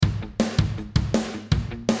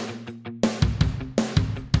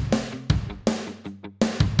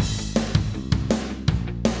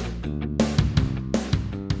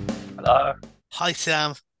Hello, Hi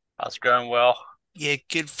Sam. how's it going? Well, Yeah,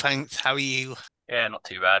 good thanks. How are you? yeah, not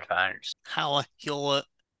too bad, thanks. How are your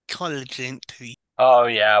college interview? Oh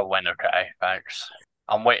yeah, went okay, thanks.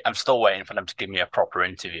 I'm still waiting for them to give me a proper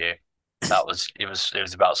interview. It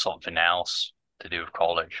was about something else to do with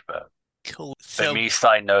college, but Cool. at So least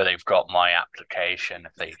I know they've got my application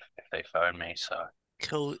if they phone me. So,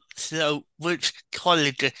 cool. So which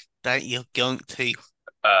college that you're going to?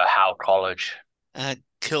 How college?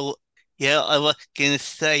 Cool. Yeah, I was gonna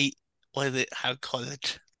say was it how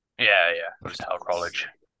college? Yeah, it was How college.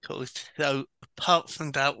 Cool. So apart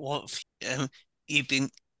from that, what you've been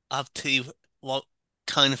up to? What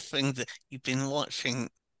kind of things that you've been watching?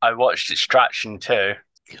 I watched Extraction too.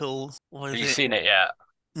 Cool. Have Was you it seen it yet?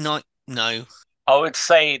 not? No. I would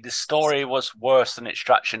say the story was worse than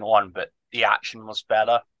Extraction 1, but the action was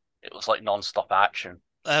better. It was like non-stop action.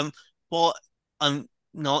 Um, what I'm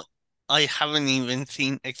not, I haven't even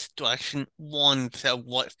seen Extraction 1, so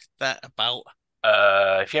what's that about?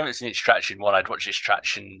 If you haven't seen Extraction 1, I'd watch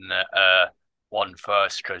Extraction 1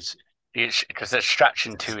 first because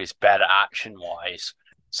Extraction 2 is better action wise.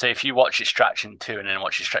 So if you watch Extraction 2 and then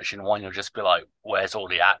watch Extraction 1, you'll just be like, where's all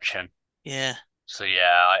the action? Yeah, So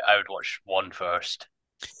yeah, I would watch 1 first.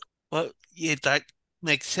 well, yeah, that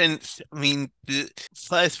makes sense. I mean, the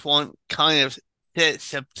first one kind of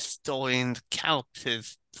sets up the story and the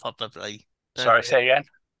characters, probably. Does Sorry, it? say again?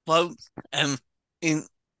 Well, um, in,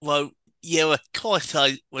 well, yeah, of course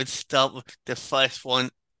I would start with the first one,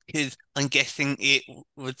 because I'm guessing it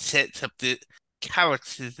would set up the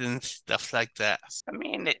characters and stuff like that. I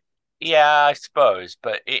mean, yeah, I suppose,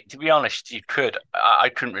 but to be honest, I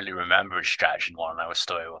couldn't really remember Extraction 1. I was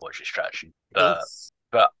still able to watch Extraction. Cool.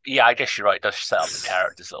 But yeah, I guess you're right. It does set up the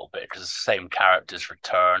characters a little bit because the same characters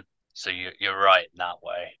return. So you're right in that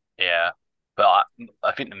way. Yeah. But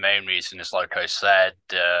I think the main reason is, like I said,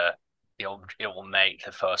 it will make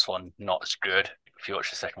the first one not as good if you watch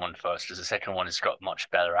the second one first, because the second one has got much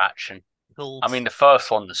better action. Cool. I mean, the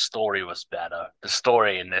first one, the story was better. The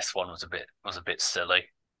story in this one was a bit silly.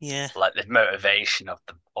 Yeah. Like the motivation of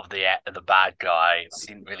the bad guy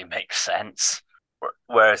didn't really make sense.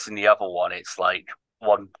 Whereas in the other one, it's like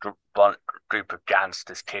one group of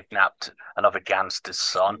gangsters kidnapped another gangster's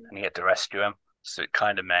son, and he had to rescue him. So it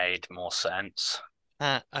kind of made more sense.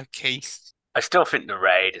 Okay. I still think The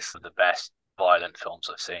Raid is one of the best violent films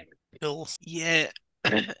I've seen. Cool. Yeah.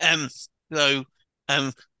 Um. So,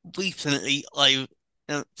 um, recently I've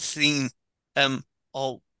seen um.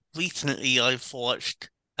 Or recently I've watched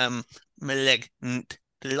 *Malignant*,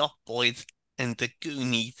 *The Lost Boys*, and *The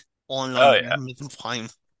Goonies* all Oh on yeah. Amazon Prime.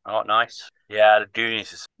 Oh nice. Yeah, the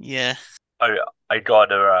Goonies is. Yeah. I I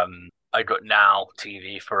got Now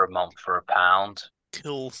TV for a month for £1,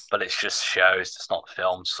 Cool. but it's just shows. It's not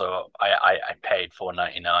films. So I paid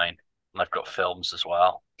 4.99, and I've got films as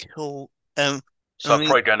well. Cool. So I I'm mean,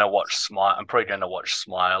 probably going to watch Smile. I'm probably going to watch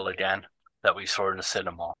Smile again that we saw in the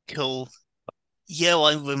cinema. cool. Yeah,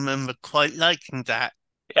 I remember quite liking that.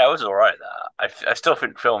 Yeah, it was all right. I still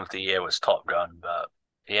think film of the year was Top Gun, but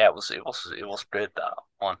yeah, it was good, that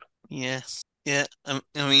one. Yeah. Yeah. I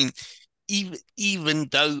mean, even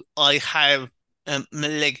though I have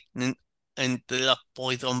 *Malignant* and *The Lost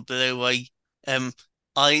Boys* on Blu-ray, um,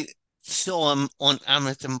 I saw them on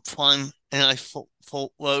Amazon Prime, and I thought,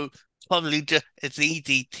 well, probably just as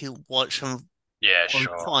easy to watch them Yeah, on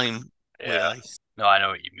sure. Prime, Yeah. really. No, I know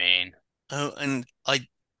what you mean. Oh, and I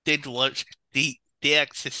did watch the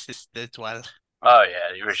Exorcist as well. Oh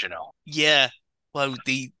yeah, the original. Yeah, well,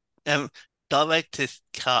 the um director's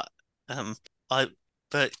cut, um, I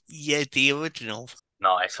but yeah, the original.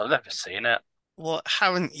 Nice. I've never seen it. What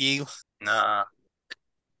haven't you? Nah,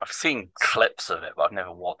 I've seen clips of it, but I've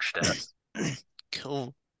never watched it.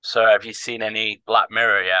 Cool. So, have you seen any Black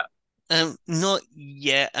Mirror yet? Not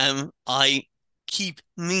yet. I keep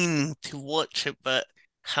meaning to watch it, but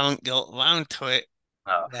haven't got around to it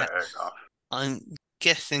Oh, yet. fair enough. I'm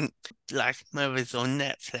guessing Black Mirror's on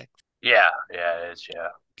Netflix. Yeah, yeah, it is. Yeah,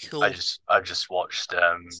 Cool. I just watched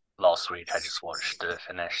last week. I just watched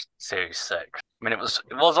finished series 6. I mean, it was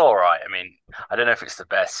all right. I mean, I don't know if it's the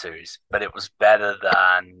best series, but it was better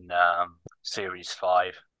than series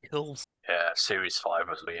 5. Cool. Yeah, series 5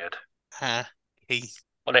 was weird. Okay.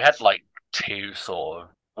 Well, they had like two sort of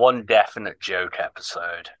one definite joke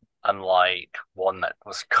episode and like one that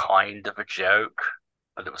was kind of a joke,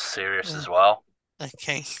 but it was serious Uh, as well.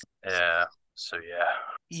 okay. Yeah. So yeah.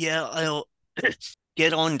 Yeah, I'll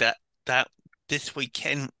get on that this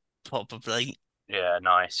weekend probably. Yeah,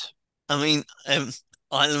 nice. I mean,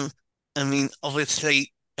 I'm, I mean,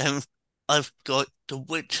 obviously, I've got The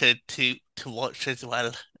Witcher to watch as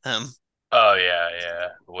well. Um, Oh yeah, yeah.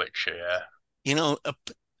 Witcher, yeah. You know,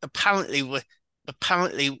 apparently with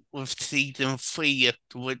season 3 of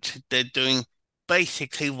The Witcher, they're doing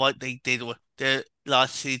basically what they did with the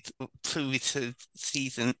previous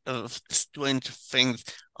season of Stranger Things,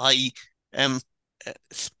 i.e., um,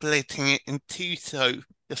 splitting it in two. So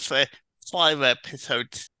the first 5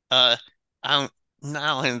 episodes are out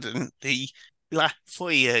now, and then the last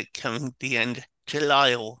 3 are coming the end of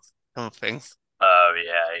July or something. Oh,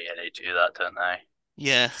 yeah, they do that, don't they?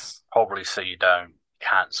 Yeah, Probably so you don't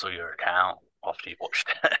cancel your account after you've watched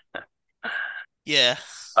it. yeah.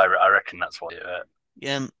 I reckon that's what they do it.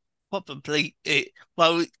 Yeah, probably it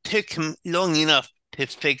took him long enough to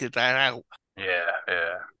figure that out. Yeah,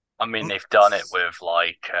 yeah. I mean, Mm, they've done it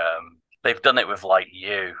with like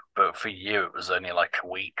You, but for You it was only like a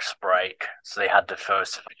week's break. So they had the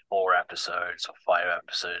first 4 episodes or 5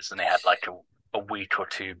 episodes, and they had like a week or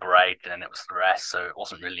two break, and then it was the rest. So it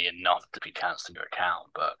wasn't really enough to be cancelling your account.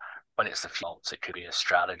 But when it's the floats, it could be a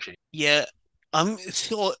strategy. Yeah, I'm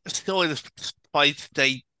sort of surprised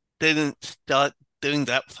they didn't start doing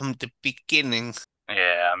that from the beginning.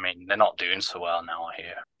 Yeah, I mean, they're not doing so well now, I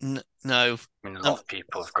hear. No, I mean, a um, lot of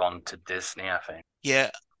people have gone to Disney, I think. yeah,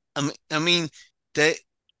 I mean, there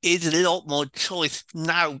is a lot more choice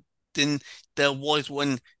now than there was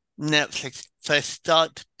when Netflix first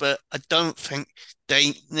started, but I don't think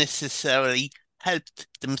they necessarily helped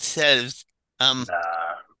themselves. Um,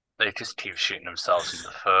 Nah, they just keep shooting themselves in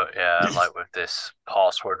the foot, yeah, like with this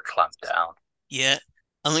password clampdown. Yeah,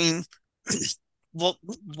 I mean,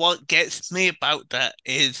 what gets me about that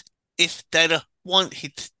is if they'd have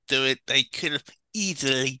wanted to do it, they could have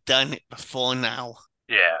easily done it before now.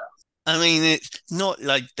 Yeah, I mean, it's not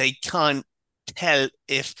like they can't tell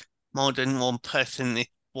if more than one person is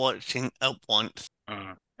watching at once.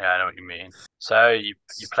 yeah, I know what you mean. So you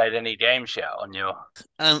played any games yet on your?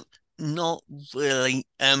 Um, not really.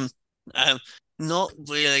 Um, not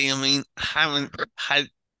really. I mean, haven't had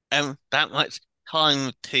that much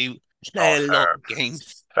time to Oh, play a lot fair, of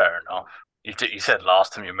games. fair enough. You said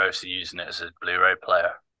last time you're mostly using it as a Blu-ray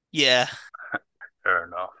player. Yeah. Fair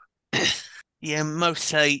enough. Yeah,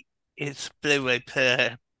 mostly it's Blu-ray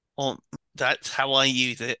player, or that's how I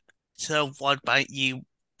use it. So what about you?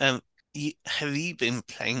 Um, have you been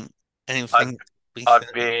playing I've anything I've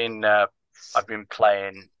recently? been I've been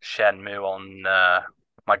playing Shenmue on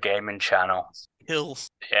my gaming channel. Cool.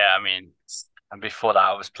 Yeah, I mean, and before that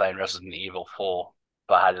I was playing Resident Evil 4,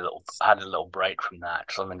 but I had a little break from that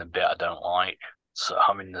because I'm in a bit I don't like. So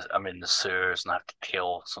I'm in the sewers and I have to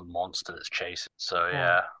kill some monster that's chasing. So Oh,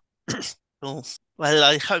 yeah, cool. Well,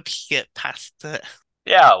 I hope you get past it.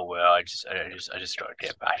 yeah, I will. I just got to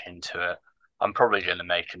get back into it. I'm probably going to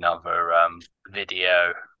make another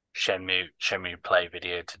video, Shenmue play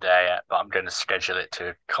video today, but I'm going to schedule it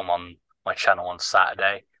to come on my channel on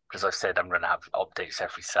Saturday because I said I'm going to have updates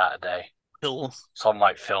every Saturday. Cool. So I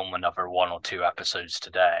might film another 1 or 2 episodes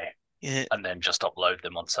today Yeah, and then just upload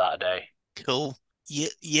them on Saturday. cool. Yeah,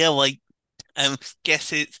 yeah. Like,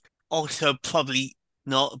 guess it's also probably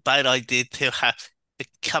not a bad idea to have a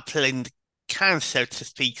couple in the can, so to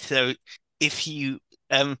speak. So if you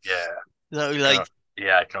Yeah, so you know, like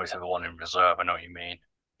yeah, I can always have one in reserve. I know what you mean.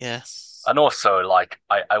 yeah. And also, like,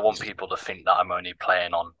 I want people to think that I'm only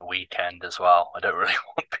playing on the weekend as well. I don't really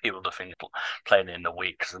want people to think playing in the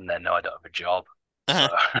week because then they know I don't have a job. So,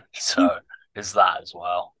 Uh, so there's that as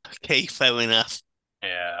well. okay, fair enough.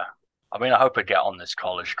 Yeah. I mean, I hope I get on this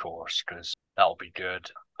college course because that'll be good.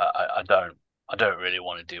 I don't really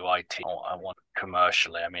want to do IT. I want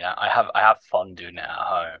commercially. I mean, I have fun doing it at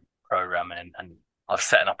home, programming, and I've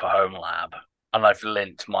set up a home lab, and I've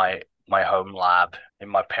linked my home lab in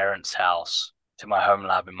my parents' house to my home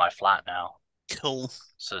lab in my flat now. Cool.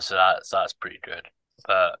 That's pretty good.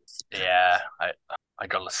 But yeah, I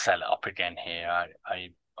gotta set it up again here. I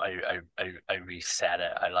reset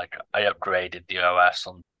it. I upgraded the OS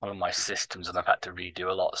on one of my systems, and I've had to redo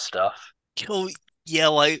a lot of stuff. Cool. Yeah,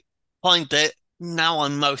 I find that now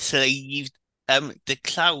I'm mostly use the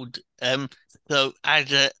cloud so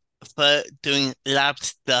as for doing lab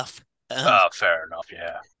stuff Oh, fair enough.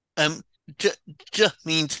 Yeah, um ju just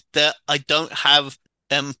means that I don't have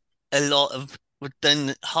um a lot of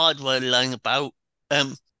redundant hardware lying about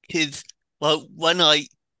because well when I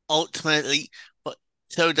ultimately but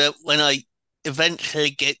so that when I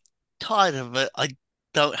eventually get tired of it I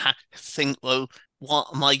don't have to think well what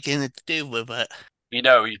am I gonna do with it. you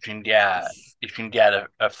know you can get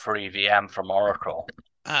a free VM from Oracle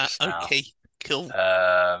just now. Okay, cool.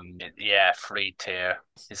 Yeah, free tier.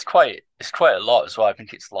 It's quite a lot as well. I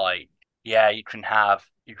think it's like yeah, you can have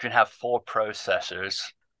 4 processors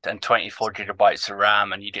and 24 gigabytes of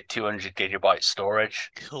RAM, and you get 200 gigabytes storage.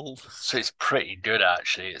 Cool. So it's pretty good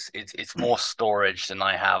actually. It's more storage than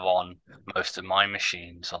I have on most of my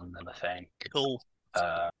machines on the thing. Cool.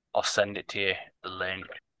 I'll send it to you, the link.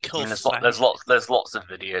 I Cool. mean, there's lots of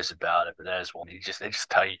videos about it, but there's one. They just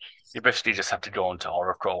tell you basically just have to go onto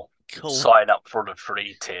Oracle, Cool. sign up for the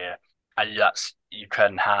free tier, and you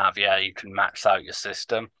can max out your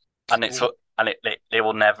system, and Cool. they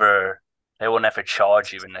will never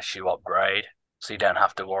charge you unless you upgrade, so you don't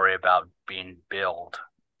have to worry about being billed.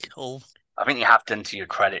 Cool. I think you have to enter your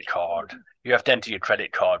credit card. You have to enter your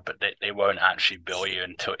credit card, but they won't actually bill you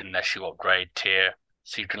unless you upgrade tier.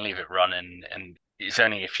 So you can leave it running, and it's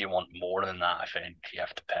only if you want more than that, I think, you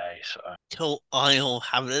have to pay. So Cool. I'll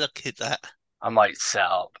have a look at that. I might set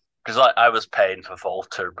up, because I was paying for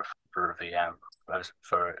Volta for VM,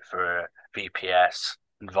 for VPS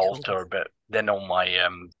and Volta, Cool. but then on my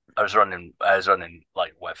I was running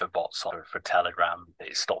like weather bots for Telegram.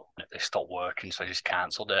 They stopped working, so I just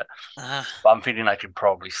cancelled it. Ah, But I'm thinking I could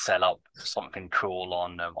probably set up something cool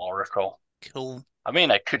on Oracle. cool. I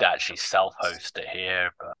mean, I could actually self-host it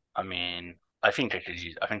here, but I mean, I think I could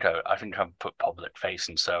use. I think I put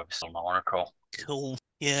public-facing service on Oracle. Cool.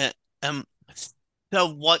 Yeah. Um.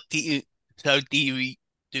 So what do you? So do you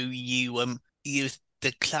use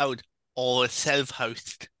the cloud or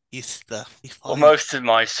self-host your stuff? Well, most of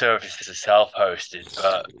my services are self-hosted,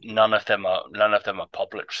 but none of them are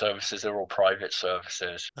public services. They're all private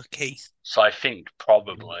services. Okay. So I think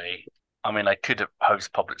probably, I mean, I could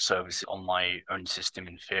host public service on my own system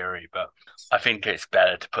in theory, but I think it's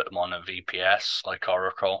better to put them on a VPS like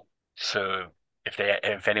Oracle. So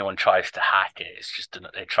if anyone tries to hack it, it's just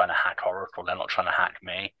they're trying to hack Oracle. They're not trying to hack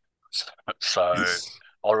me. So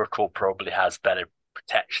Oracle probably has better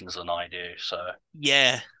protections than I do. So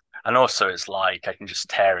Yeah. and also it's like I can just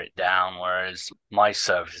tear it down, whereas my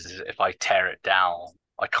services, if I tear it down,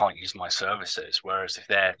 I can't use my services. Whereas if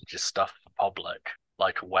they're just stuff for public,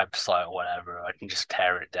 like a website or whatever, I can just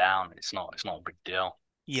tear it down. It's not a big deal.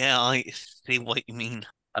 Yeah. I see what you mean.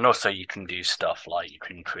 And also you can do stuff like you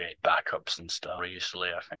can create backups and stuff easily,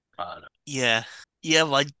 I think. I don't know. Yeah. Yeah.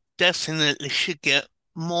 I definitely should get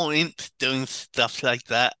more into doing stuff like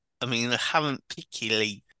that. I mean, I haven't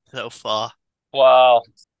particularly so far. Well,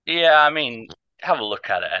 yeah, I mean, have a look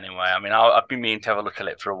at it anyway. I mean, I've been meaning to have a look at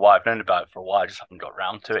it for a while. I've known about it for a while. I just haven't got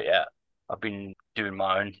around to it yet. I've been doing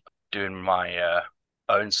my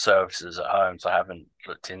own services at home, so I haven't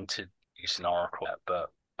looked into using Oracle yet. But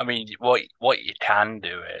I mean, what you can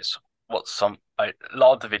do is a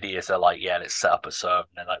lot of the videos are like, yeah, let's set up a server,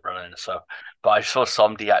 and they're like running a server. But I saw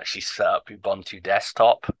somebody actually set up Ubuntu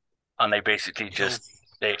desktop, and Cool.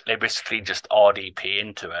 they basically just RDP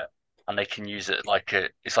into it, and they can use it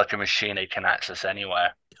it's like a machine they can access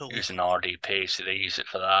anywhere Cool. using RDP. So they use it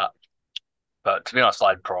for that. But to be honest,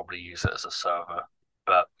 I'd probably use it as a server.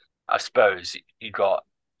 But I suppose you got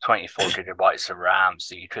 24 gigabytes of RAM,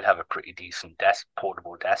 so you could have a pretty decent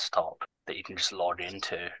portable desktop that you can just log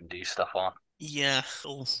into and do stuff on. Yeah.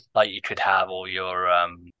 Cool. Like you could have all your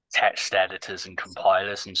text editors and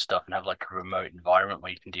compilers and stuff, and have like a remote environment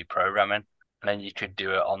where you can do programming, and then you could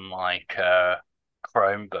do it on like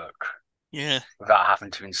Chromebook Yeah. without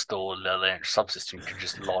having to install the Linux subsystem. You could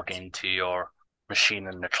just log into your machine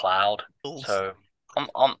in the cloud. Cool. So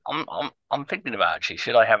I'm thinking about actually,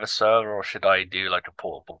 should I have a server or should I do like a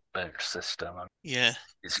portable Linux system? Yeah.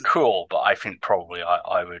 It's cool, but I think probably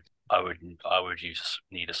I would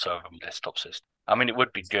need a server and desktop system. I mean, it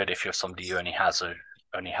would be good if you're somebody who only has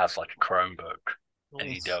like a Chromebook,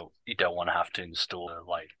 and Cool. you don't want to have to install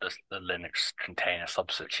like the Linux container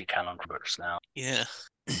subsets you can on Chromebooks now. Yeah.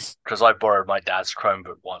 Because I borrowed my dad's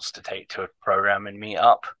Chromebook once to take to a programming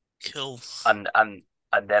meetup, Cool. and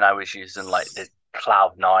then I was using like the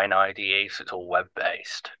Cloud9 IDE, so it's all web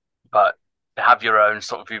based. But to have your own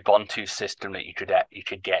sort of Ubuntu system that you could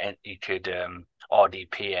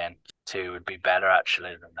RDP in to would be better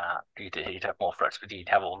actually than that. You'd have more flexibility. You'd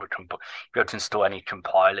have all the be able to install any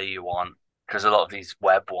compiler you want, because a lot of these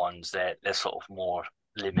web ones they're sort of more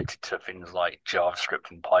limited to things like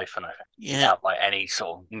JavaScript and Python. I think you Yeah. have like any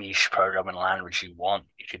sort of niche programming language you want,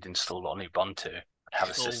 you could install it on Ubuntu and have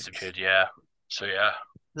a Cool. system good. Yeah. So yeah.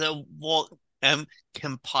 So what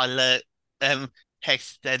compiler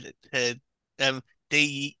text editor do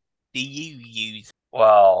you use?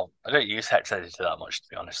 Well, I don't use Hex Editor that much to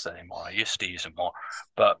be honest anymore. I used to use it more,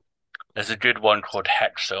 but there's a good one called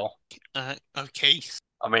Hexel. Okay.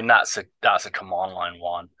 I mean, that's a command line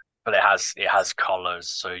one, but it has colors,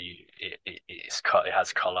 so it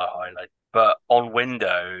has color highlight. But on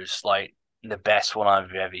Windows, like the best one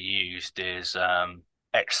I've ever used is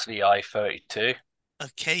XVI32.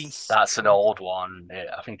 Okay. That's an old one.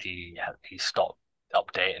 I think he stopped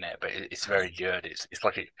updating it, but it's very good. It's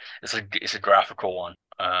like it's a graphical one.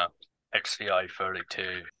 XCI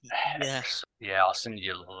 32. Yeah. Yeah, I'll send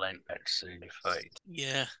you the link. XCI 30.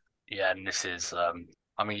 Yeah. Yeah, and this is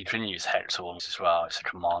I mean you can use Hexorms as well. It's a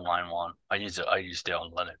command line one. I used it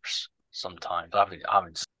on Linux sometimes. I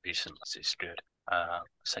haven't recently. It's good.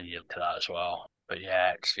 Send you to that as well. But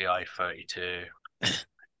yeah, XVI 32.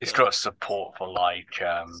 It's got support for like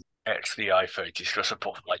XVI 32. It's got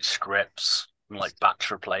support for like scripts and like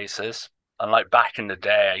batch replaces. And like back in the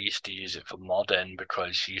day, I used to use it for modding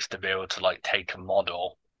because you used to be able to like take a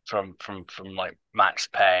model from like Max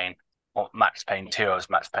Payne or Max Payne 2. I was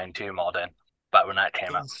Max Payne 2 modding back when that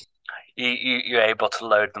came out. You're able to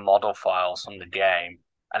load the model files from the game,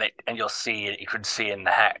 and you could see in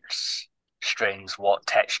the hex strings what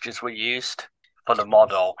textures were used for the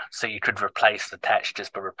model, so you could replace the textures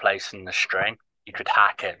by replacing the string. You could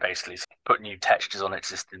hack it basically, put new textures on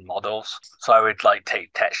existing models. So I would like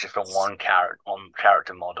take texture from one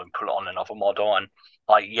character model and put it on another model, and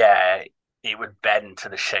like yeah, it would bend to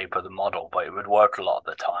the shape of the model, but it would work a lot of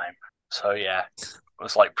the time. So yeah, it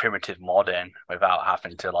was like primitive modding without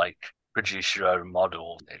having to like produce your own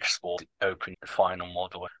model, export, open the final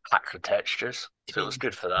model, hack the textures. So it was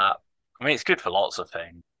good for that. I mean, it's good for lots of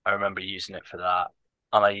things. I remember using it for that,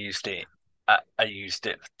 and I used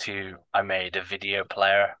it to. I made a video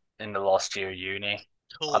player in the last year of uni,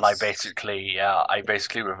 Cool. and I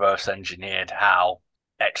basically reverse engineered how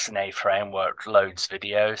XNA framework loads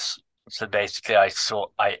videos. So basically,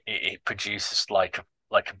 it produces like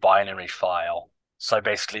a binary file. So I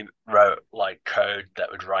basically wrote like code that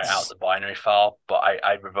would write out the binary file, but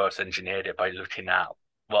I reverse engineered it by looking at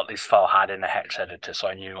what this file had in the hex editor, so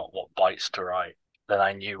I knew what bytes to write. Then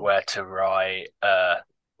I knew where to write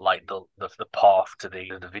like the path to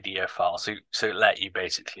the video file. So it let you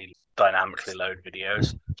basically dynamically load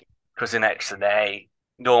videos. Because in XNA,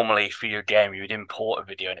 normally for your game you would import a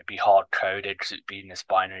video and it'd be hard coded because it'd be in this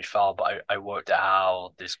binary file. But I worked out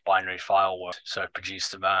how this binary file worked, so I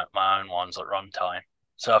produced my own ones at runtime.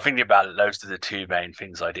 So I think about it, those are the two main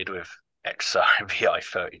things I did with XVI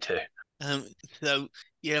 32. Um, so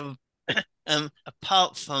yeah,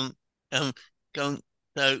 apart from um going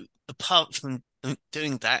apart from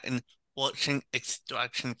doing that and watching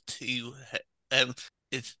Extraction 2, um,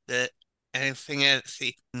 is there anything else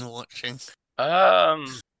you've been watching?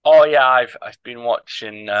 Oh yeah, I've been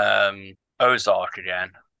watching Ozark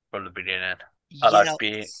again from the beginning, and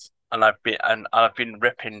Yeah, I've been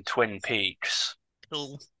ripping Twin Peaks,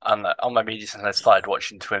 cool, and on my media since I started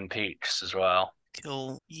watching Twin Peaks as well.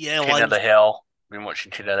 cool. Yeah, King of the Hill, been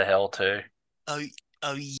watching King of the Hill too. oh,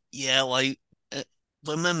 oh yeah, uh,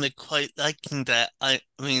 remember quite liking that. I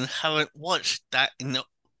mean, haven't watched that in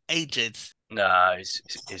ages. No,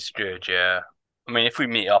 it's good. Yeah, I mean, if we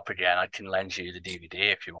meet up again, I can lend you the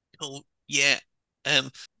DVD if you want. Cool. Yeah. Um.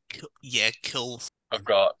 Yeah. Cool. I've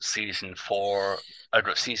got season four. I've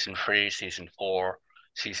got season three, season four,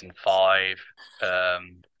 season five,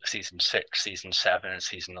 season six, season seven, and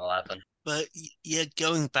season 11. But yeah,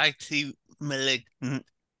 going back to Malignant,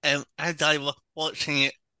 as I was watching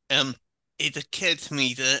it, it occurred to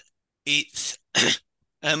me that it's,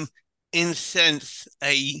 um, in a sense,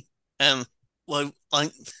 well,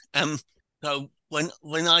 um, so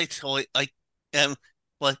when I saw it, um,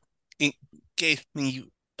 well, it gave me,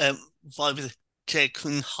 vibes of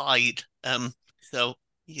Jekyll and Hyde, so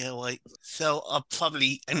yeah, like, so I'll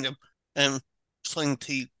probably end up, trying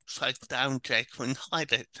to track down Jekyll and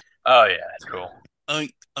Hyde it. Oh yeah, cool. Oh,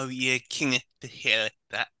 oh yeah, King of the Hill,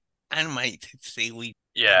 that animated series.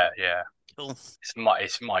 Yeah, yeah. Cool,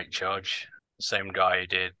 It's Mike Judge, same guy who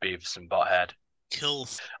did Beavis and Butthead. cool.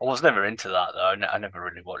 I was never into that though. I never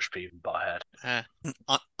really watched Beavis and Butthead.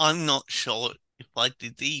 Uh, I'm not sure if I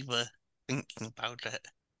did either. Thinking about it,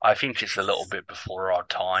 I think it's a little bit before our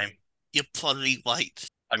time. you're probably right.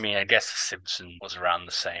 I mean, I guess The Simpsons was around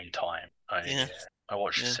the same time. Yeah, I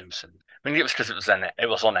watched The yeah, Simpsons. I mean, it was because it was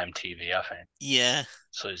on MTV, I think. yeah.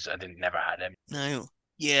 So I didn't never had him. No,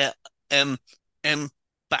 yeah. Um, um.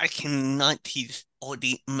 Back in the 90s, all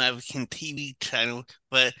the American TV channels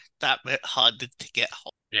were that bit harder to get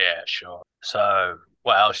hold. Yeah, sure. So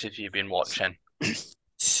what else have you been watching?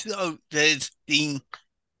 So there's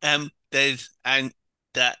and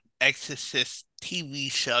that Exorcist TV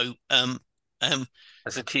show.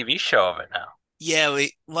 There's a TV show of it now. Yeah,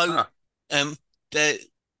 Huh. um, they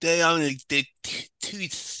they only did two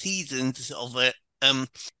seasons of it.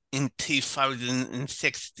 In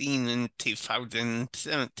 2016 and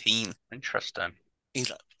 2017. Interesting.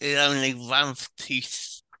 It only ran for two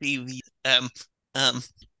series. Um,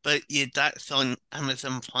 but yeah, that's on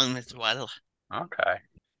Amazon Prime as well. Okay.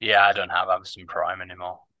 Yeah, I don't have Amazon Prime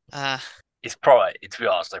anymore. Uh, It's probably, to be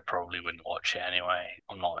honest, I probably wouldn't watch it anyway.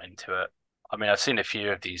 I'm not into it. I mean, I've seen a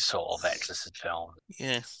few of these sort of exorcist films.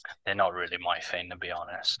 yeah. They're not really my thing, to be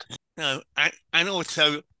honest. No, and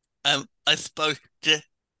also, I suppose just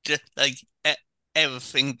like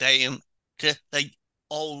everything they just like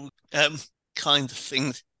all kinds of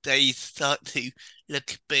things they start to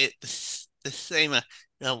look a bit the same.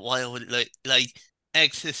 Why would like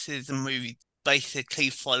exorcism movies basically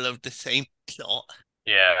follow the same plot.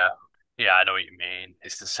 Yeah, yeah, I know what you mean.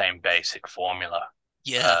 It's the same basic formula.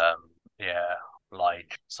 Yeah, Yeah,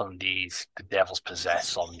 like the devil's possessed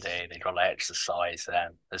someday. They gotta exercise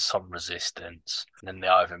them. There's some resistance, and then they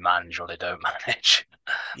either manage or they don't manage.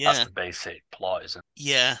 That's yeah, the basic plot, isn't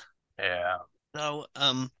yeah. it? Yeah, So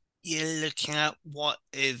you're looking at what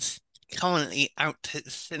is currently out at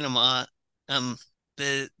the cinema. Um,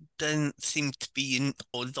 there doesn't seem to be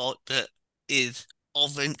a lot that is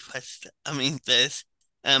of interest. I mean, there's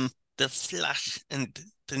the Flash and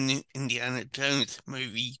the new Indiana Jones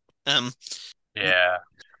movie. Um, yeah.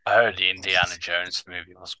 I heard the Indiana Jones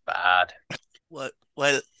movie was bad. well,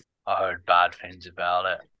 well, I heard bad things about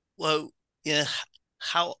it. well, yeah.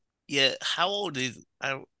 How, yeah, how old is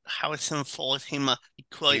Harrison Ford? He must be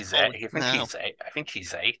quite He's old I think now. he's I think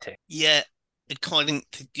he's 80. Yeah, according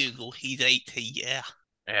to Google, he's 80. Yeah.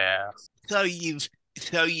 Yeah. So you've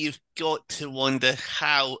so you've got to wonder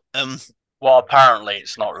how Well, apparently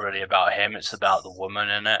it's not really about him. It's about the woman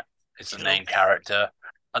in it. It's the you know, main character,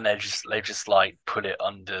 and they just like put it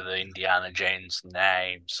under the Indiana Jones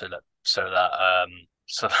name so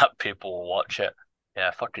that people will watch it.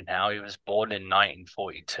 Yeah, fucking hell. He was born in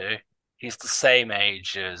 1942. He's the same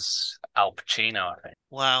age as Al Pacino, I think.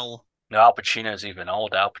 wow, No, Al Pacino's even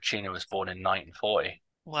older. Al Pacino was born in 1940.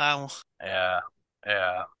 wow, Yeah,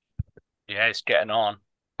 yeah, yeah. He's getting on.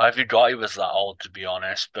 I forgot he was that old, to be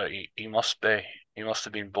honest, but he must be. He must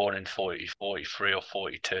have been born in 40, 43 or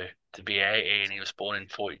 42 to be 80, and he was born in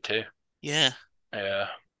 42. yeah. Yeah,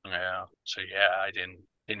 yeah. So yeah, I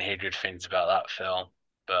didn't hear good things about that film.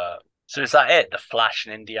 But so is that it? The Flash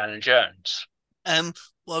and Indiana Jones? Um,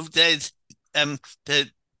 well, um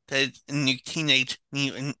the there's a new Teenage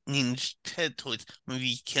Mutant Ninja Turtles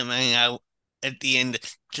movie coming out at the end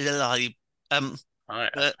of July. Um, Oh yeah.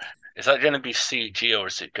 but Is that going to be CG or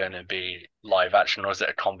is it going to be live action or is it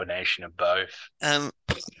a combination of both? um,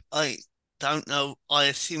 I don't know. I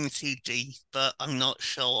assume CG, but I'm not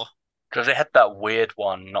sure. Because they had that weird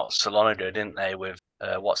one not so long ago, didn't they? With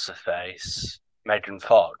what's her face, Megan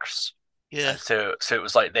Fox. Yeah, And so it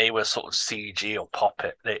was like they were sort of CG or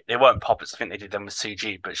puppet. They weren't puppets. I think they did them with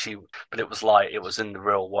CG, but it was like it was in the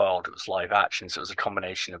real world. It was live action, so it was a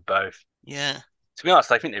combination of both. yeah, To be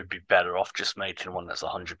honest, I think they'd be better off just making one that's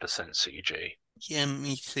 100% CG. yeah.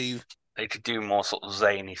 Me too. They could do more sort of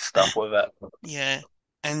zany stuff with it. Yeah,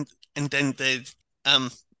 and and then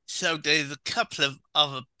um so there's a couple of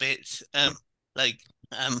other bits like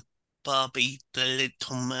um Barbie the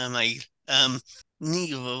Little Mermaid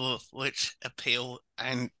neither of which appeal,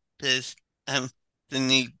 and there's the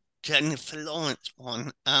new Jennifer Lawrence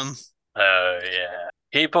one. Oh yeah,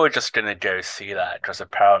 people are just gonna go see that because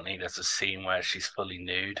apparently there's a scene where she's fully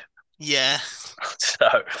nude. Yeah,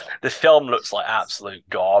 So the film looks like absolute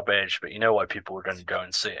garbage, but you know why people are going to go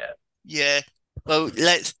and see it. yeah. Well,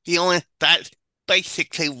 let's be honest, that's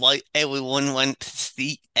basically why everyone went to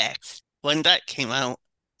see X when that came out.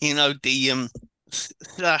 You know, the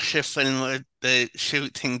slasher film with the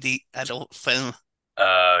shooting the adult film.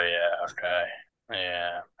 Oh yeah, okay.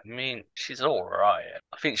 Yeah. I mean, she's all right.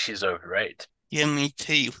 I think she's overrated. Yeah, me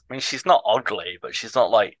too. I mean, she's not ugly, but she's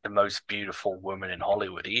not like the most beautiful woman in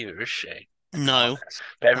Hollywood either, is she? To be No, honest.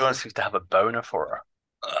 But everyone no. seems to have a boner for her.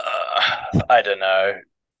 I don't know.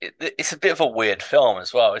 It's a bit of a weird film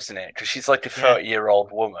as well, isn't it? Because she's like a Yeah,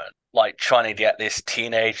 30-year-old woman, like trying to get this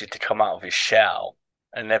teenager to come out of his shell,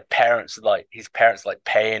 and his parents like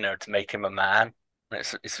paying her to make him a man. And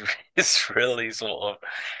it's it's really sort of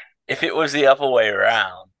if it was the other way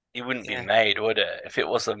around, he wouldn't be yeah, made, would it? If it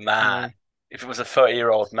was a man, no, if it was a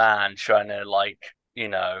 30-year-old man trying to you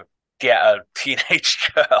know, get a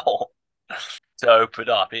teenage girl to open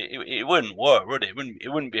up, it wouldn't work, would it? It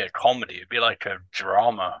wouldn't be a comedy. It'd be like a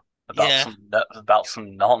drama yeah, about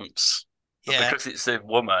some nonce. But yeah, because it's a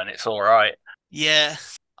woman, it's all right. yeah.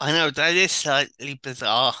 I know that is slightly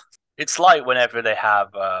bizarre. It's like whenever they have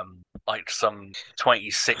like some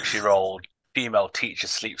 26-year-old female teacher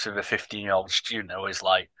sleeps with a 15-year-old student, they're always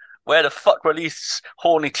like, where the fuck were these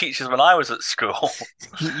horny teachers when I was at school?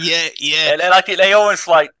 Yeah, yeah, And like they almost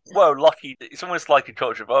like, whoa, lucky. It's almost like a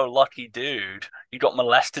culture of, oh, lucky dude, you got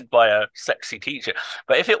molested by a sexy teacher.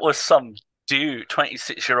 But if it was some dude,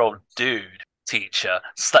 26-year-old dude teacher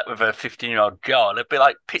slept with a 15-year-old girl, it'd be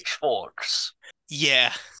like pitchforks.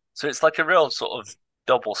 yeah, So it's like a real sort of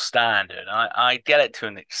double standard. I get it to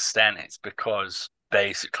an extent. It's because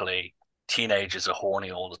basically teenagers are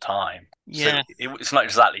horny all the time. So yeah, it's not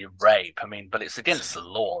exactly rape. I mean, but it's against the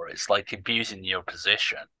law. It's like abusing your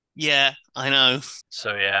position. yeah. I know.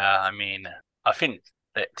 So yeah, I mean, I think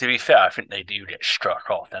that, to be fair, I think they do get struck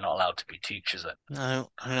off. They're not allowed to be teachers. No,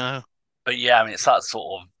 I know. But yeah, I mean, it's that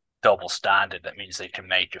sort of double standard that means they can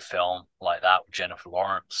make a film like that with Jennifer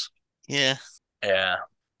Lawrence. Yeah, Yeah.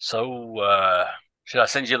 So, should I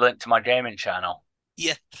send you a link to my gaming channel?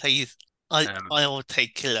 yeah. Please, I Um, I will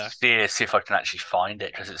take a look. see if I can actually find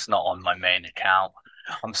it because it's not on my main account.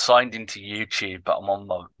 I'm signed into YouTube, but I'm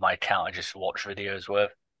on my account I just watch videos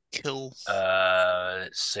with. Cool.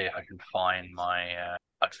 Let's see if I can find my.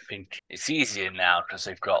 I think it's easier now because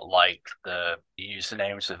they've got like the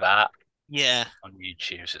usernames of that Yeah, on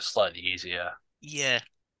YouTube, so it's slightly easier. yeah.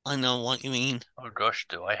 I know what you mean. Oh gosh,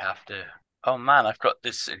 do I have to? Oh man, I've got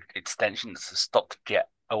this extension that's a stop to get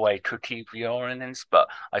away cookie warnings, but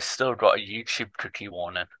I still got a YouTube cookie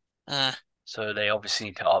warning. Uh, So they obviously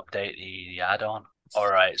need to update the add-on. All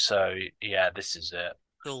right, so yeah, this is it.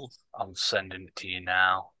 cool, I'm sending it to you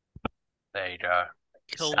now. There you go.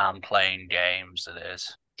 cool, Sam playing games, it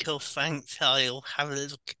is. cool. Thanks. I'll have a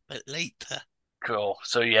look at it later. Cool.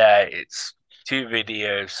 So yeah, it's 2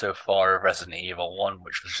 videos so far of Resident Evil 1,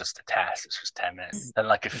 which was just a test. It's just 10 minutes. Then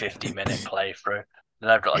like a 50-minute playthrough. Then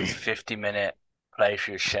I've got like a 50-minute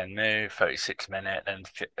playthrough of Shenmue, 36-minute, and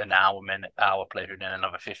an hour playthrough, then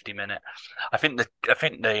another 50-minute. I think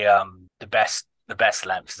the best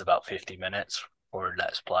length is about 50 minutes for a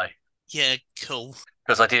Let's Play. Yeah, cool.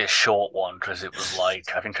 Because I did a short one because it was like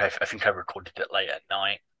I think I recorded it late at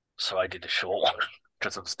night, so I did a short one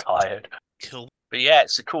because I was tired. Cool. But yeah,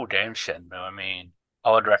 it's a cool game, Shenmue. I mean,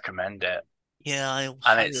 I would recommend it, Yeah, I'll and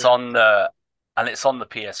have a it's look. on the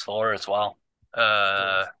PS4 as well.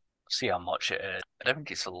 Cool. See how much it is. I don't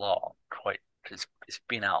think it's a lot. Quite, it's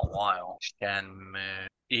been out a while. Shenmue.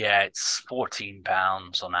 Yeah, it's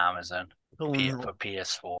 £14 on Amazon Cool. for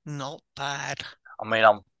PS4. Not bad. I mean,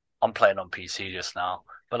 I'm playing on PC just now,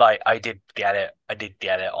 but I did get it. I did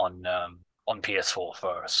get it on PS4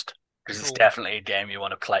 first because it's Cool. definitely a game you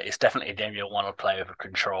want to play. It's definitely a game you want to play with a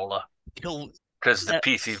controller. Cool. Because the Yeah,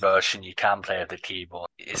 PC version you can play with the keyboard.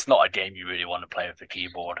 It's not a game you really want to play with the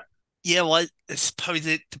keyboard. yeah, well, I suppose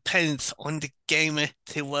it depends on the gamer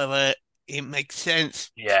to whether it makes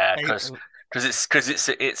sense. Yeah, Right? because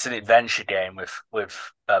it's an adventure game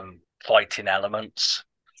with fighting elements.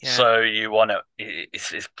 Yeah, So you want to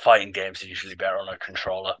it's fighting games are usually better on a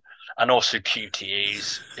controller, and also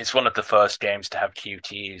QTEs. It's one of the first games to have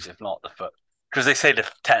QTEs, if not the first. Because they say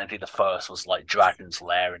that technically the first was like Dragon's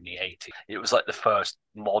Lair in the 80s. It was like the first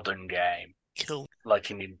modern game. cool. Like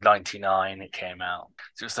in '99 it came out.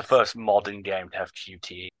 So it was the first modern game to have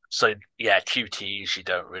QTE. So yeah, QTEs you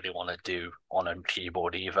don't really want to do on a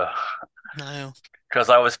keyboard either. No, Because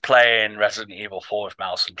I was playing Resident Evil 4 with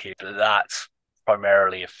mouse and keyboard. That's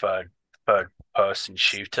primarily a third person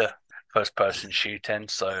shooter, first person shooting.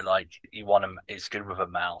 So like you want to, it's good with a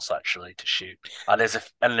mouse actually to shoot. And there's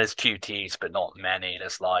QTs, but not many.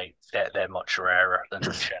 There's like they're much rarer than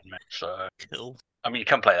Shenmue. So cool. I mean, you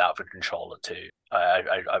can play that with a controller too. I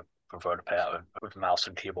prefer to play that with mouse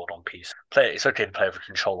and keyboard on PC. It's okay to play with a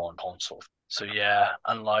controller on console. So yeah,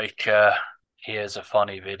 and like here's a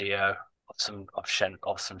funny video of some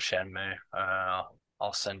Shenmue.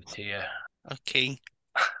 I'll send it to you Okay,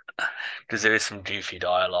 because there is some goofy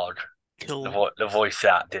dialogue. cool. The voice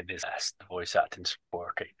acting is best. The voice acting's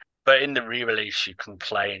quirky. But in the re-release, you can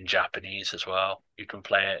play in Japanese as well. You can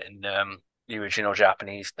play it in the original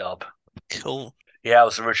Japanese dub. Cool. Yeah, it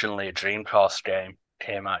was originally a Dreamcast game.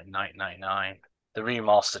 Came out in 1999. The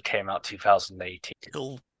remaster came out 2018.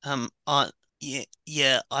 Cool. Yeah,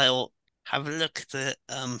 yeah, I'll have a look at it.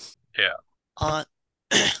 Yeah. I,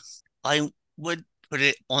 I would put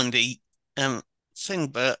it on the thing,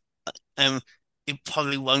 but um, it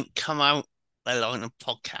probably won't come out well on a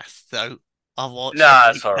podcast, so I'll watch it No,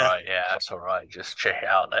 it's all later. right. Yeah, it's all right. Just check it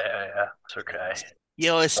out later. Yeah, it's okay.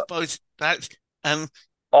 Yeah, I But, suppose that's um,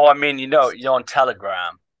 oh, I mean, on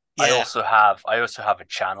Telegram, yeah, I also have a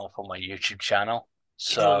channel for my YouTube channel.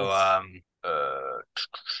 cool. So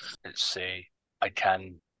let's see. I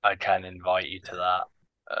can invite you to that.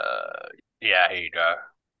 Yeah, here you go.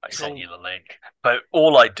 I sent Cool. you the link. But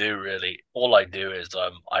all I do is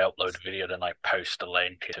I upload a video, then I post a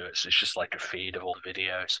link to it. So it's just like a feed of all the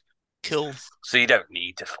videos. Cool. So you don't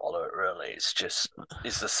need to follow it really. It's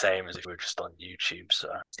the same as if we were just on YouTube. So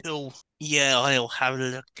Cool. Yeah, I'll have a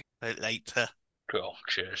look at it later. cool.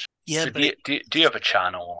 Cheers. Yeah, So but do you have a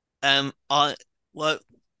channel? I well,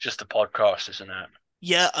 Just a podcast, isn't it?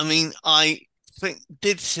 yeah, I mean, I think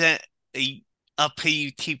did set up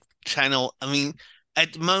a YouTube channel. I mean,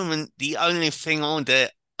 at the moment, the only thing on there,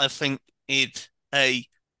 I think, is a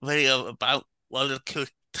video about Roller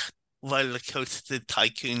Coaster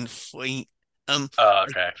Tycoon 3. Oh, I,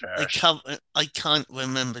 okay, fair. I can't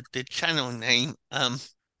remember the channel name.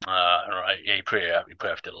 Right. Yeah, you probably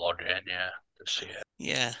have to log in, yeah, to see it.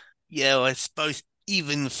 Yeah, yeah, I suppose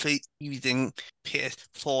even for using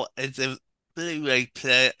PS4 as a Blu-ray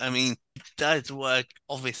player, I mean, it does work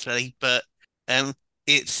obviously, but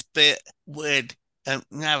it's a bit weird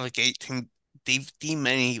navigating DVD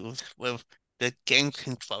menus with the game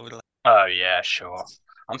controller. Oh yeah, sure.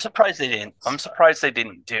 I'm surprised they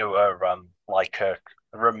didn't do a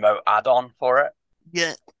remote add-on for it.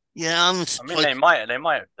 Yeah, yeah, I'm I mean, surprised. they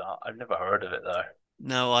might have done. I've never heard of it though.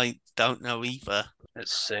 No, I don't know either.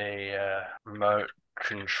 Let's see, remote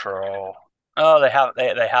control. Oh, they have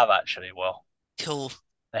actually. Well, Cool.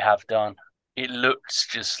 they have done. It looks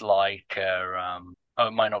just like oh,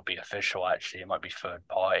 it might not be official actually. It might be third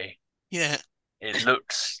party. Yeah, It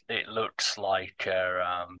looks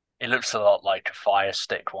a lot like a Fire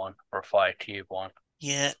Stick one or a Fire Cube one.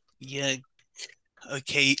 yeah, yeah.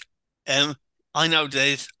 Okay. Um, I know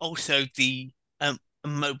there's also the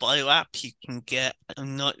mobile app you can get.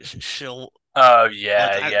 I'm not sure Oh what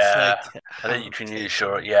yeah, that's yeah. like. I think How you can to use do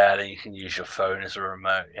your it. then you can use your phone as a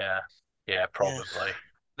remote. Yeah, yeah, Yeah, probably.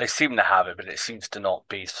 They seem to have it, but it seems to not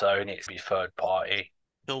be so. It needs to be third party,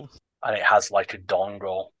 cool. and it has like a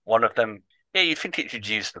dongle. One of them, yeah, you think it should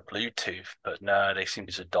use the Bluetooth, but no, they seem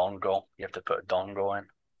to use a dongle. You have to put a dongle in.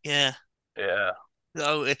 Yeah. Yeah.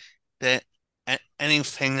 So, the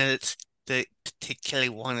anything that particularly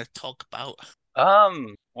want to talk about?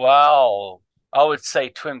 Well, I would say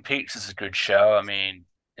Twin Peaks is a good show. I mean,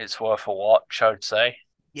 it's worth a watch, I would say.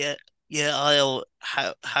 Yeah, yeah. I'll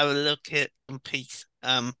have a look at some piece.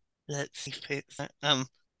 Let's see if it's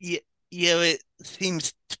yeah, yeah. It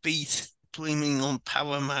seems to be streaming on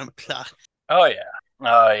Paramount Plus. Oh yeah.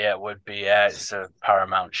 Oh yeah, it would be. Yeah, it's a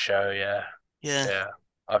Paramount show. Yeah, Yeah, yeah.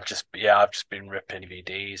 I've just been ripping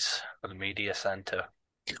DVDs for the media center.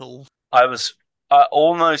 cool. I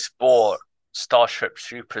almost bought Starship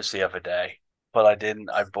Troopers the other day, but I didn't.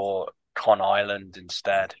 I bought Con Island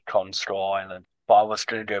instead, Con Straw Island. But I was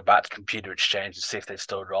going to go back to Computer Exchange and see if they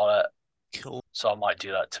still got it. Cool. So I might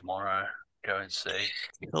do that tomorrow. Go and see.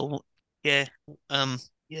 Cool. Yeah.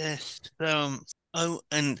 Yes. Oh,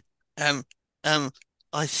 and um. Um.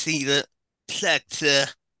 I see that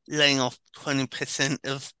Plex laying off 20%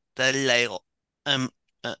 of their layoff. Um.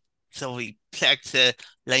 Uh, Sorry, Plex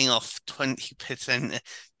laying off 20% of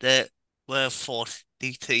their workforce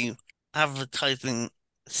due to advertising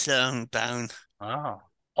slowing down. Oh,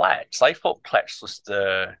 Plex. I thought Plex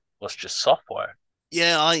was just software.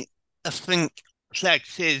 Yeah, I think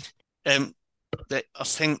Plex is that I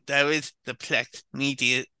think there is the Plex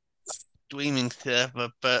Media streaming server,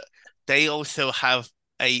 but they also have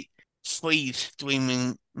a free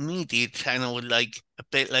streaming media channel, like a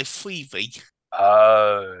bit like Freevee.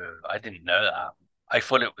 Oh, I didn't know that. I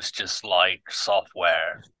thought it was just like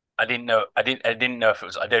software. I didn't know if it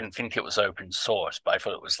was. I didn't think it was open source, but I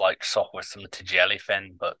thought it was like software similar to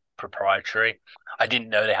Jellyfin, but proprietary. I didn't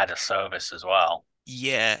know they had a service as well.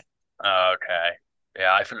 Yeah, Oh, okay.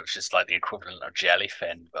 Yeah, I thought it was just like the equivalent of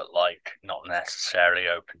Jellyfin, but like not necessarily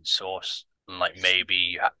open source. And like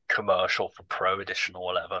maybe commercial for Pro Edition or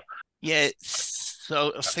whatever. yeah.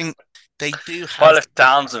 So I think they do Well, have. if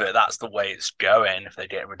sounds of it, that's the way it's going if they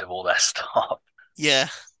get rid of all their stuff. Yeah,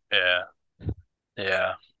 Yeah,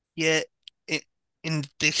 yeah. yeah. I in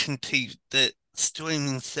addition to the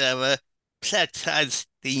streaming server, Plex has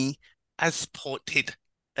the has supported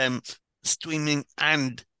um streaming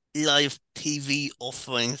and live TV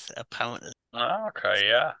offerings apparently. Oh, okay,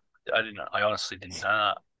 yeah. I honestly didn't know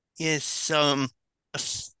that. Yes, I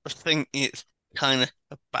think it's kind of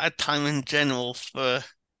a bad time in general for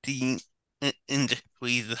the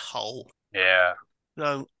industry as a whole. Yeah.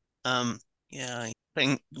 So, yeah, I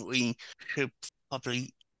think we should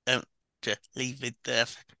probably um just leave it there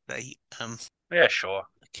for today. Yeah, sure.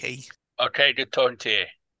 Okay, Okay, good talking to you.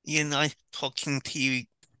 you nice talking to you.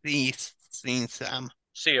 See you soon, Sam.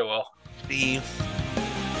 See you all. See you.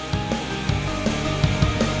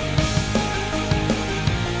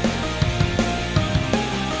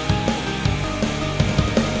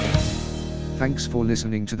 Thanks for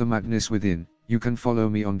listening to The Madness Within. You can follow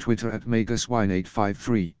me on Twitter at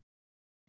Magus853.